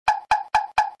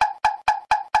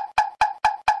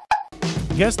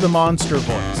Guess the monster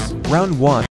voice. Round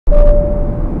 1.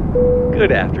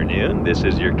 Good afternoon, this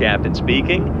is your captain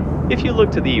speaking. If you look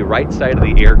to the right side of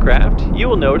the aircraft, you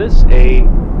will notice a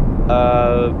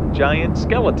giant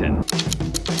skeleton.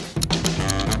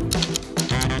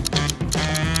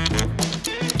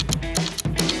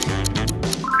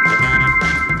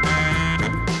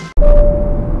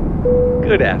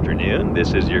 Good afternoon,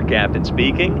 this is your captain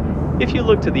speaking. If you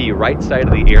look to the right side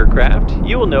of the aircraft,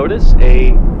 you will notice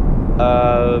a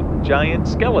giant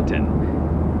skeleton.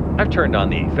 I've turned on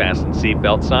the fasten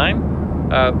seatbelt sign.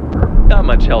 Not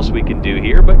much else we can do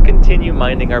here, but continue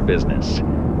minding our business.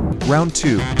 Round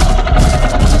 2.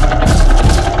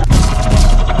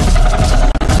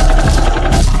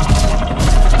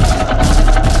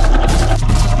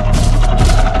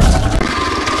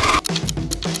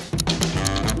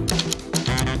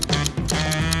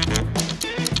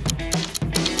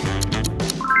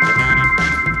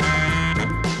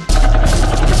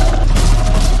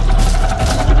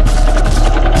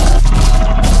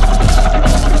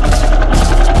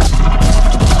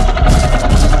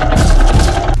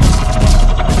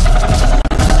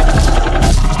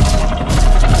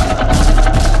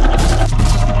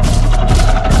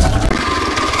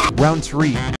 Round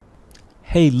 3.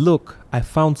 Hey, look, I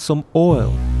found some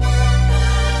oil.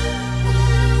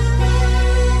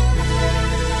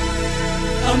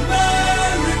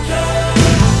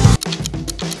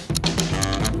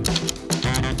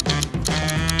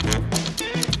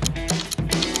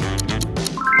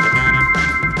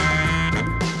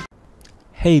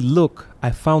 Hey, look,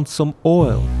 I found some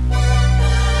oil.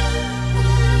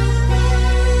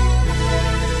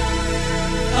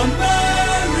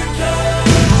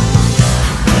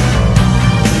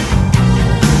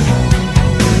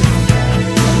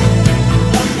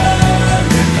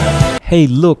 Hey,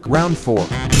 look. Round 4.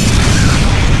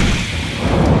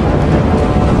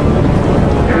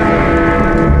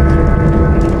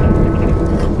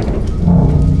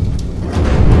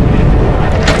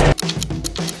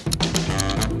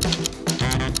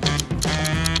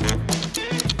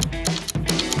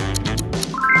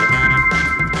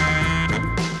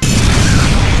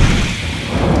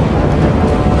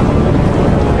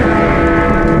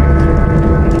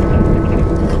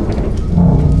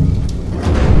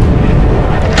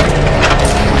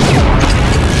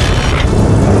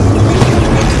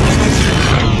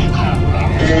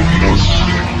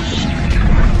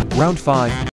 Round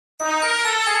 5.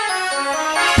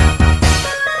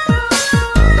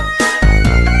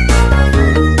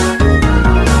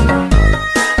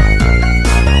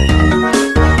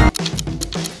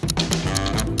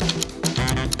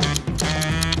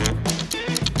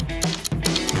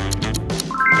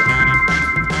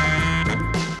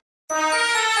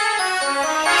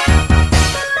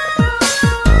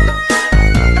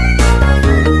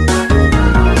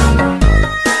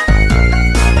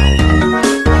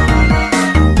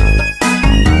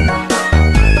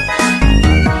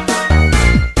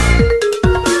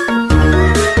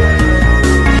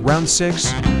 Round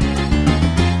 6.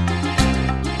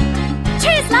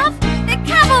 Cheers, love! The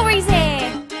cavalry's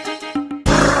here!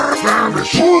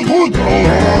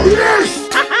 Yes!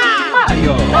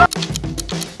 Mario!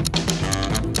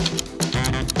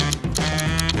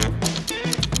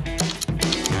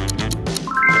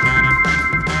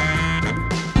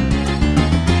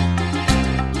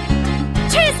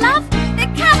 Cheers, love! The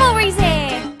cavalry's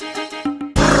here!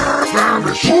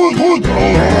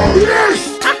 Yes!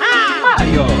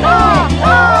 Mario!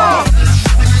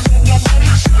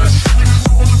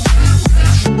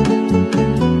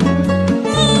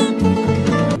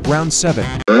 Round 7.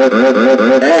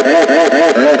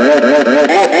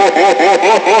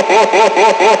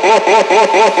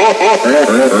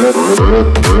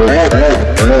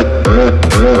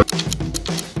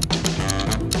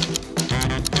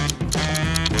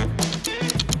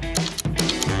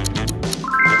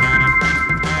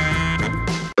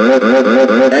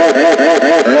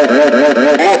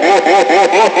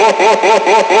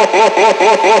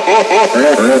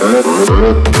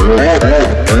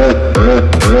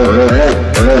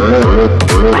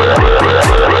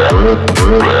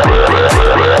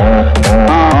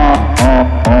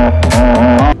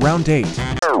 Round 8.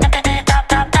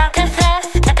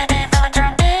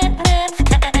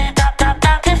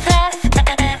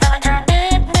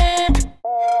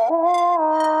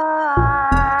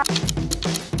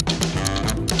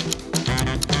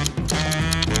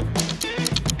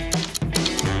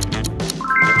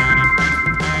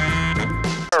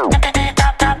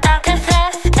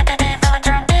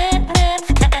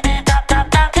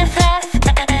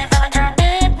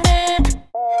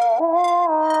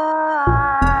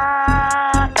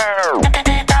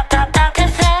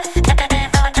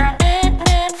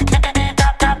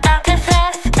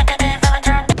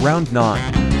 Round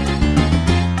 9.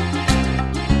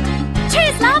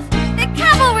 Cheers, love! The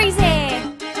cavalry's here!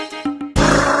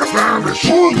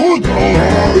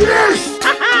 Yes!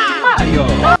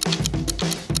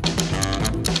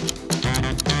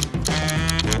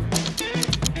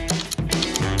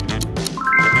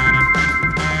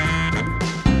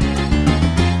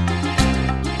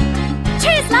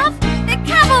 Cheers, love! The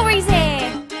cavalry's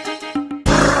here!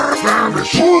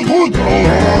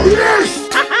 Yes!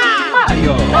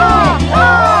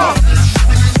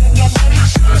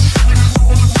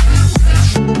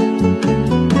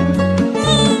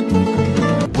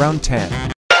 Round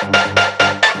 10.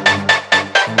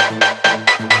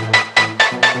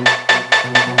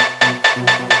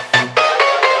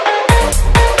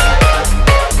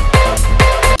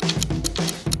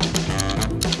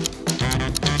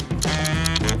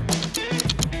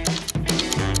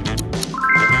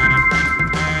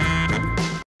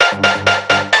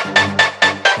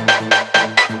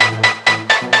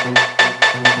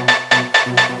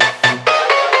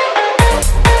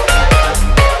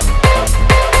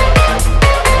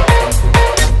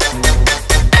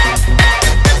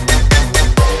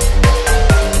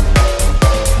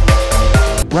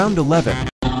 Round 11.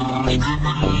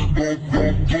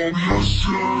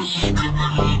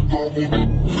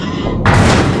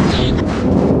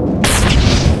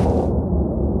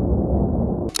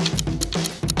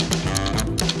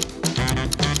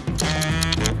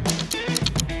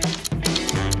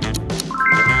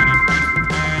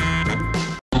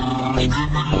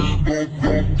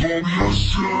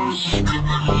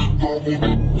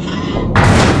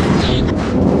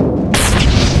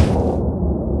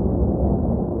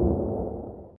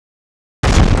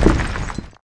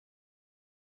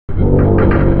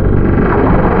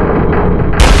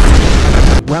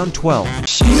 Round 12.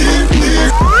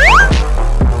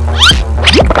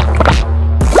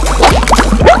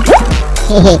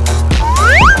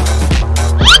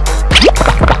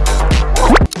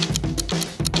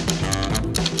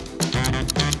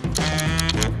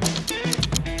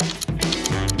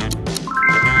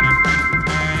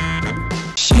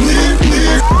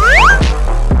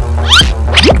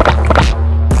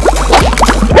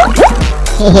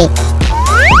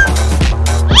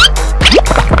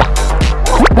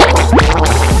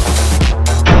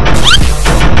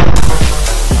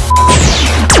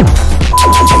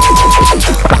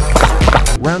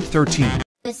 Round 13.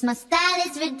 This my style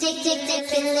is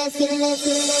ridiculous.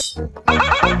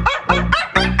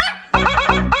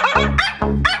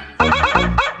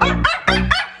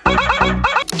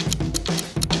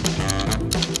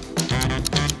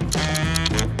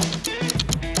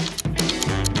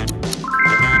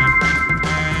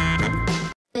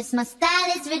 This my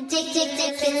style is ridiculous.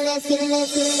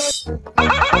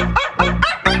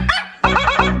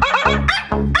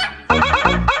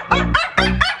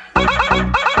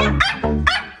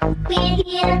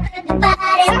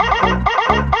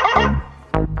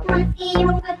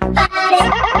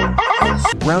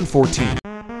 Round 14.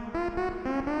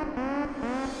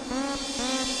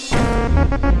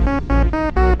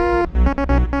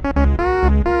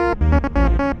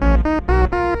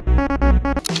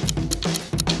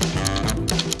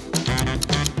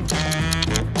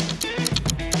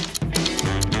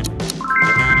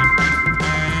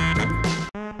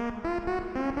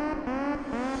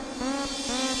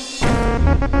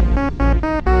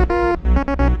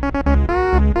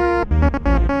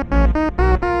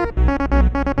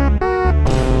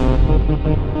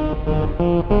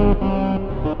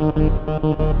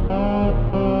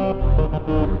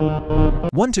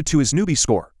 One to 2 is newbie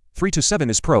score, 3 to 7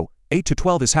 is pro, 8 to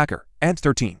 12 is hacker, and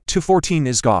 13 to 14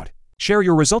 is god. Share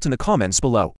your result in the comments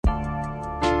below.